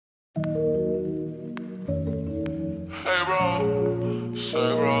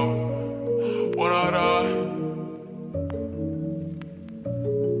Say bro, when I die,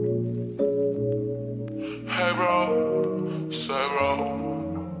 hey bro, say bro,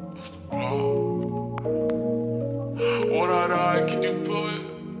 what's the problem? When I die, can you pull it?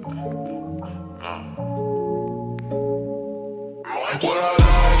 No. When I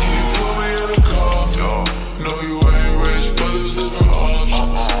die, can you put me in a coffin? No, you ain't rich, but there's different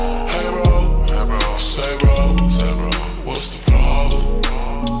options. Hey bro, say bro, what's the problem?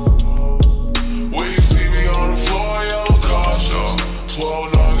 When you see me on the floor, yellow cautious. Slow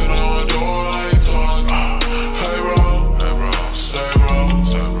knocking on my door, I ain't talking. Hey bro, say bro,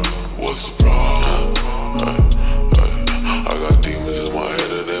 what's the problem? I got demons in my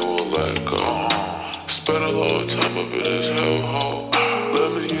head and they won't let go. Spent a long time up in this hellhole. Let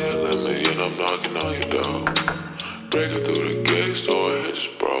me in, I'm knocking on your door. Breaking through the gate, store hits,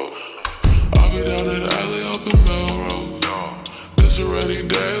 bro. I'll be down in the alley up in Melrose. It's a rainy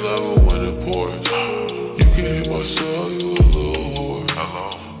day, level when it pours. You can hit my cell, you a little whore.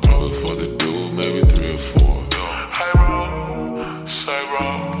 Probably for the dude, maybe 3 or 4. Hey bro, say bro,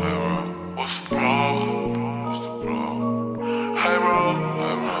 what's the problem? Hey bro,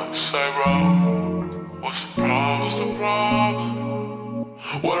 say bro, what's the problem?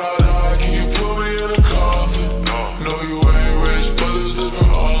 When I die, can you put me in a coffin? No, you ain't rich, but there's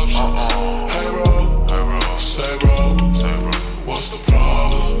different options. Hey bro, say bro, what's the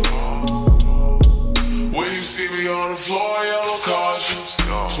problem? When you see me on the floor, yellow cautious.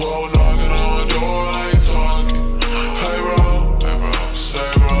 Slow knocking on my door, I ain't talking. Hey bro,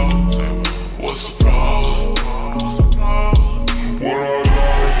 say bro, what's the problem? When I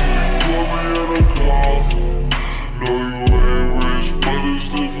die, can you put me in a coffin? No, you ain't rich, but there's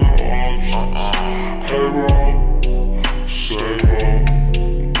different options. Hey bro, say bro,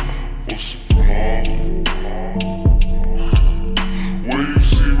 what's the problem? When you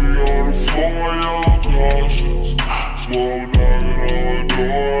see me on the floor, yellow cautious. Slow knocking on my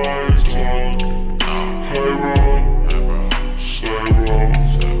door, I ain't talking. Hey bro, say bro,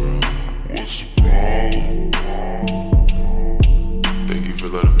 what's the problem? Thank you for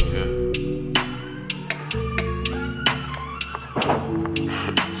letting me in.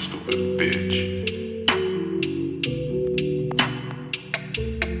 Stupid bitch.